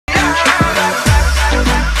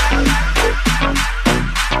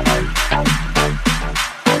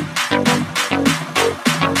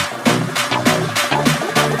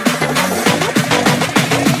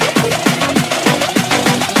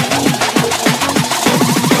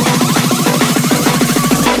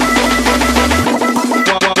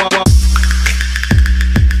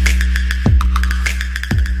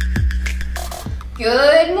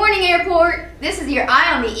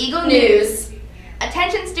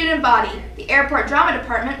student body, the Airport Drama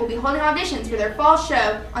Department will be holding auditions for their fall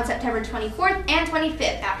show on September 24th and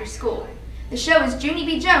 25th after school. The show is Junie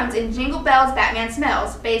B. Jones in Jingle Bells, Batman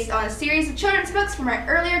Smells, based on a series of children's books from our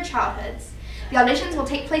earlier childhoods. The auditions will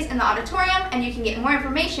take place in the auditorium, and you can get more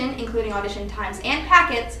information, including audition times and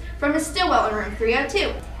packets, from Ms. Stillwell in room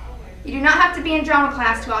 302. You do not have to be in drama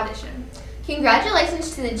class to audition.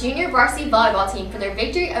 Congratulations to the junior varsity volleyball team for their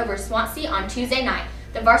victory over Swansea on Tuesday night.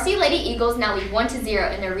 The varsity Lady Eagles now lead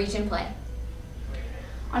 1-0 in their region play.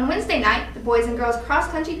 On Wednesday night, the boys and girls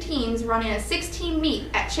cross-country teams run in a 6-team meet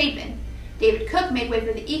at Chapin. David Cook made way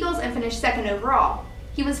for the Eagles and finished second overall.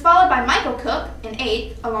 He was followed by Michael Cook in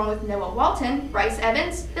 8th, along with Noah Walton, Bryce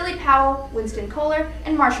Evans, Billy Powell, Winston Kohler,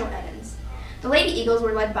 and Marshall Evans. The Lady Eagles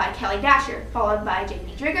were led by Kelly Dasher, followed by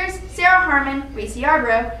Jamie Driggers, Sarah Harmon, Reese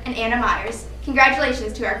Yarbrough, and Anna Myers.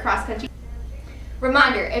 Congratulations to our cross-country.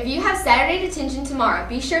 Reminder, if you have Saturday detention tomorrow,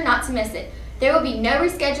 be sure not to miss it. There will be no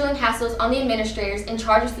rescheduling hassles on the administrators in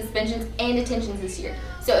charge of suspensions and detentions this year.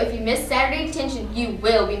 So if you miss Saturday detention, you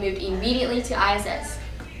will be moved immediately to ISS.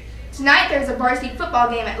 Tonight there is a varsity football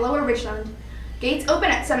game at Lower Richland. Gates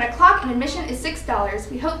open at 7 o'clock and admission is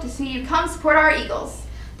 $6. We hope to see you come support our Eagles.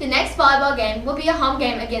 The next volleyball game will be a home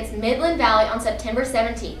game against Midland Valley on September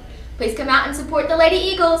 17th. Please come out and support the Lady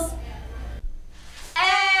Eagles.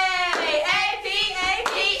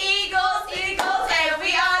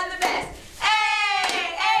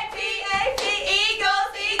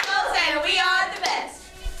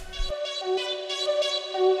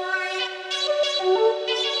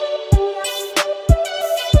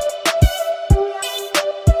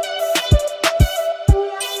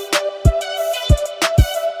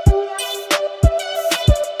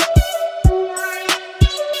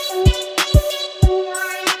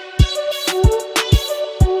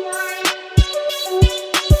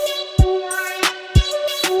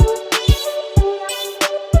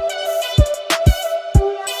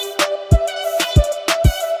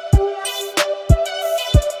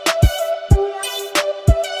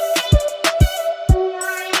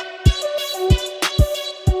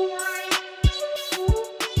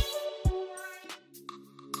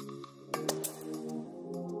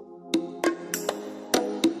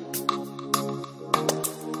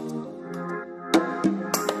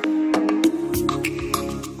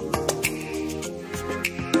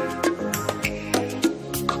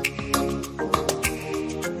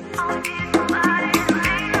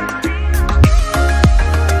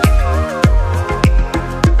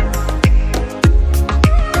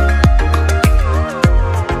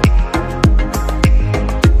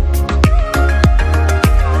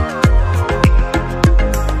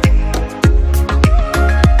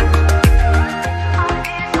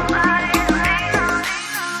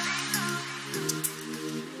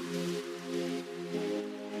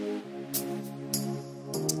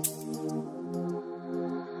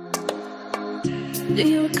 Do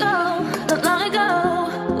you recall not long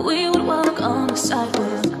ago we would walk on the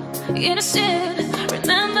sidewalk, innocent?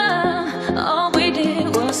 Remember, all we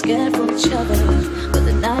did was scared from each other, but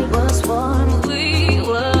the night was warm. We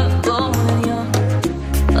were born young.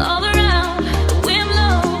 All around, the wind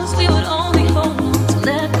blows. We would only hold on to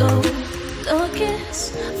let go. Blow a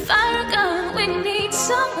kiss, fire a gun. We need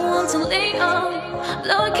someone to lean on.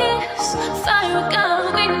 Blow a kiss, fire a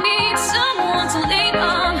gun. We need someone to lean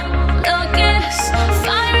on. Blow a kiss,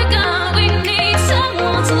 fire a gun. We need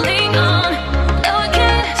someone to lean on. Blow a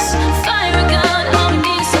kiss, fire a gun. Oh, we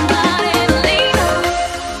need somebody to lean on.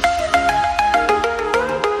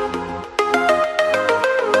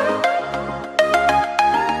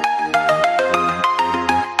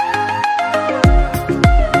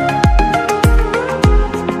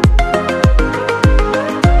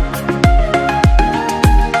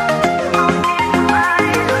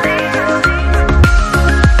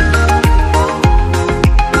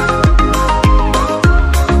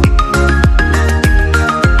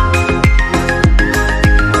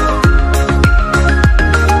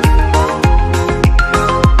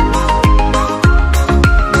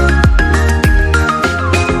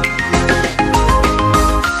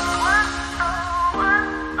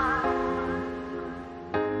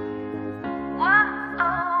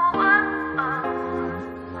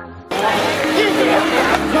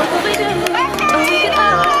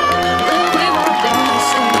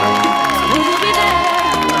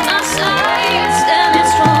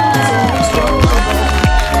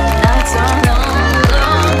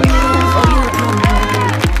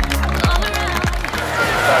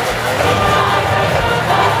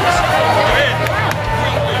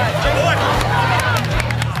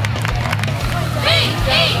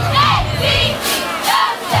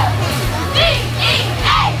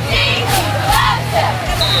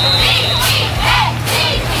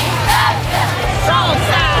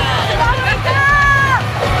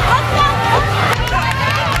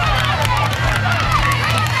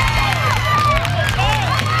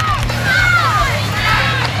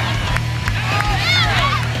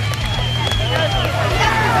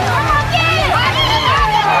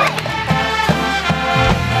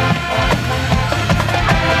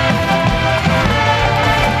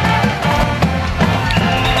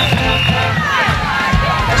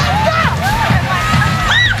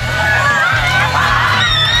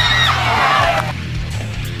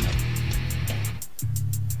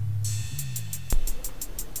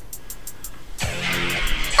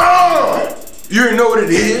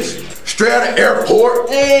 Straight out of the airport.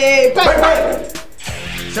 Hey, Bang,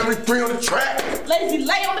 73 on the track. Lazy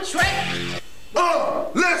lay on the track.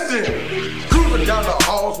 Listen. Cruising down the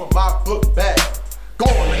halls with my book bag.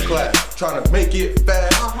 Going to class, trying to make it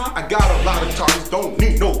fast. I got a lot of targets, don't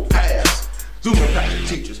need no pass. Zooming past the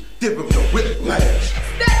teachers, dipping the whiplash.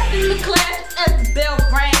 Stepped in the class as the bell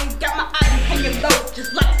rang. Got my eyes hanging low,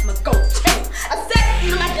 just like my gold chain. I sat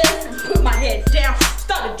in my desk and put my head down.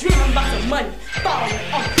 Started dreaming about some money, falling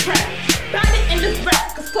on the track. Found it in this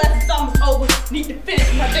rap, cause class is almost over. Need to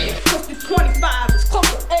finish my day, cause the 25 is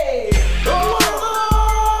closer. Hey!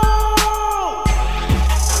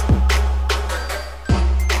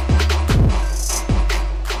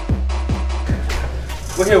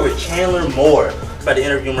 We're here with Chandler Moore. About to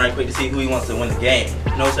interview him right quick to see who he wants to win the game.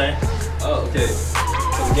 You know what I'm saying? Oh, okay.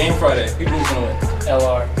 So the game Friday, who's gonna win?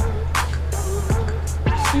 LR.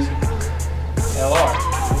 Excuse me? LR.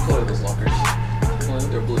 What color are those lockers? Blue?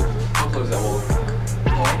 They're blue. What color is that wall?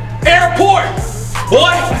 Airport!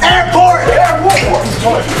 Boy! Airport! Airport!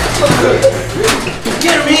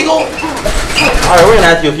 Get him, Eagle! Alright, we're gonna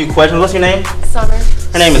ask you a few questions. What's your name? Summer.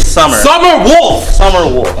 Her name is Summer. Summer Wolf! Summer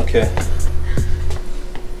Wolf. Okay.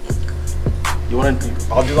 You wanna do,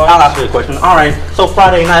 I'll do I'll ask you a question. Alright, so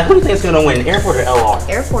Friday night, who do you think is gonna win? Airport or LR?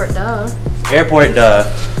 Airport, duh. Airport, duh.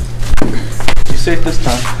 You safe this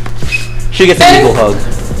time. She gets an Eagle hug.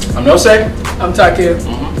 I'm No Say. I'm Ty Kid.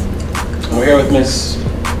 We're here with Miss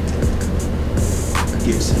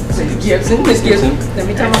Gibson. Miss Gibson. Let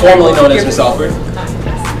me tell Formerly known as Miss Alfred.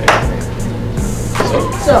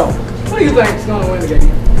 So, what do you think is going to win the game?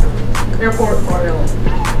 Airport or LR?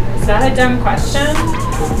 Is that a dumb question?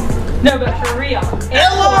 No, but for real.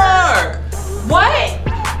 LR! What?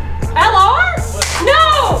 LR?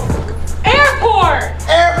 No! Airport!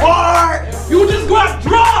 Airport! You just got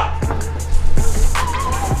dropped!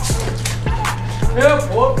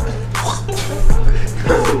 Airport!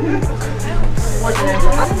 What's your name?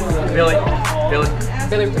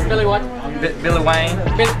 Billy what? Billy Wayne.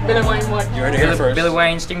 Billy Wayne what? You heard it here first. Billy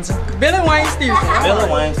Wayne Stevenson. Billy Wayne Stevenson. Billy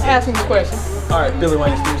Wayne Stevenson. Ask him the question. Alright, Billy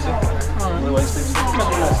Wayne Stevenson. Billy Wayne Stevenson. Let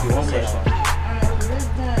me ask you one question.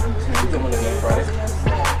 Who's gonna win the game Friday?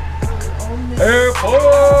 Airport!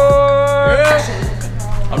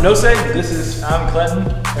 I'm No Say. I'm Clinton,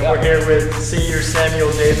 and we're here with senior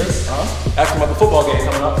Samuel Davis. Asking about the football game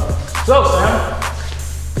coming up. So,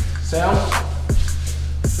 Sam?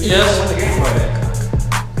 Who's gonna win the game Friday?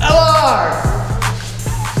 LR!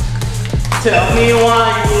 Tell me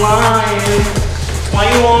why you lying. Why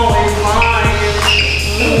you always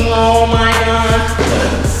lying? Oh my God.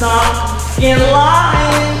 Stop fucking lying.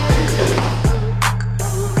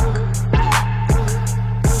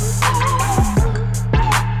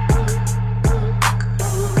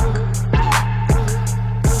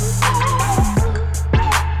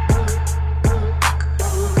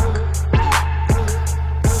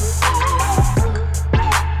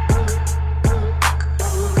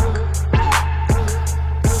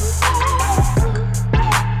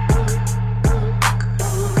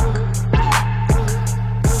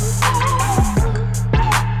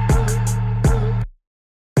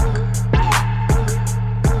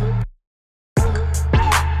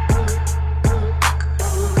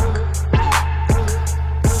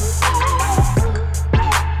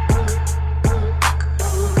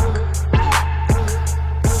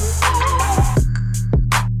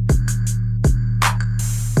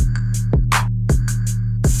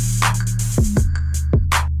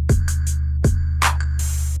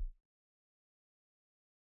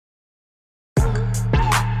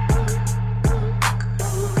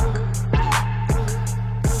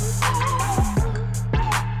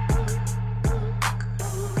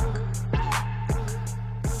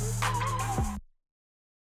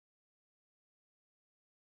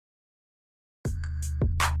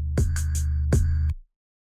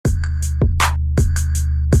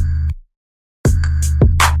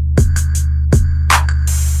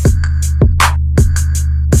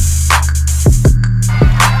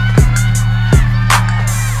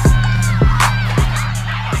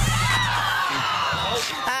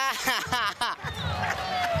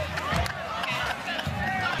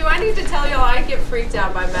 Do I need to tell y'all I get freaked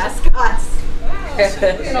out by mascots?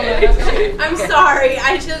 I'm sorry,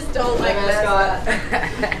 I just don't like mascots.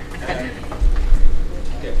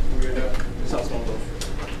 Okay, we're gonna this house gonna go.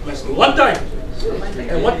 One time!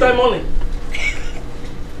 And one time only.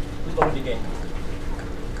 Who's going to the game?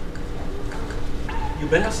 You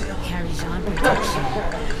better see it. Carries on production.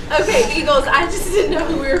 Okay, Eagles, I just didn't know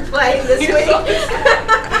who we were playing this week.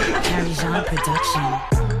 Carries on production.